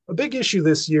a big issue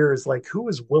this year is like who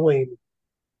is willing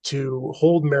to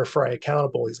hold Mayor Fry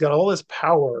accountable. He's got all this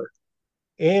power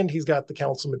and he's got the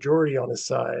council majority on his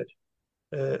side.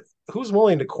 Uh, who's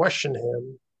willing to question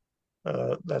him?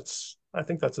 That's I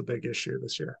think that's a big issue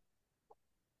this year.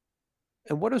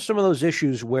 And what are some of those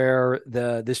issues where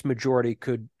the this majority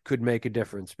could make a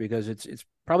difference? Because it's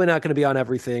probably not going to be on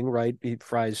everything, right?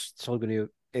 Fry's still going to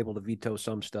be able to veto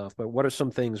some stuff, but what are some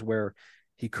things where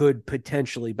he could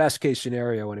potentially, best case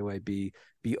scenario anyway, be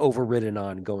overridden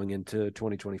on going into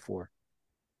 2024?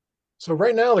 So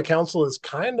right now the council is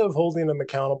kind of holding him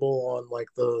accountable on like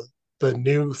the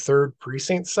new third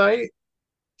precinct site,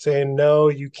 saying no,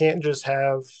 you can't just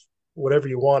have whatever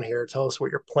you want here. Tell us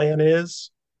what your plan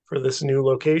is for this new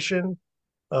location.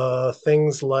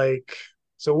 Things like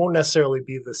so it won't necessarily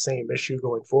be the same issue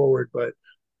going forward, but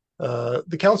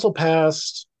the council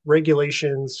passed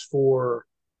regulations for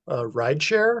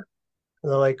rideshare.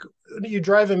 And they're like, you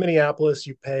drive in Minneapolis,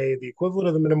 you pay the equivalent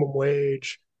of the minimum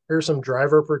wage. Here's some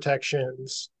driver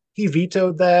protections. He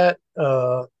vetoed that,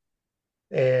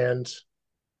 and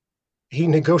he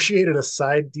negotiated a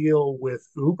side deal with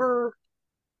Uber.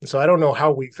 So I don't know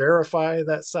how we verify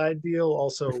that side deal.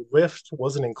 Also, Lyft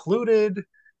wasn't included.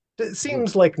 It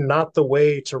seems like not the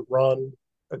way to run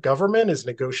a government is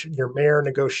negotiate your mayor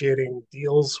negotiating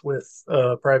deals with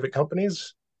private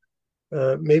companies.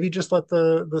 Maybe just let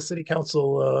the city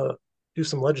council do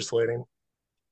some legislating.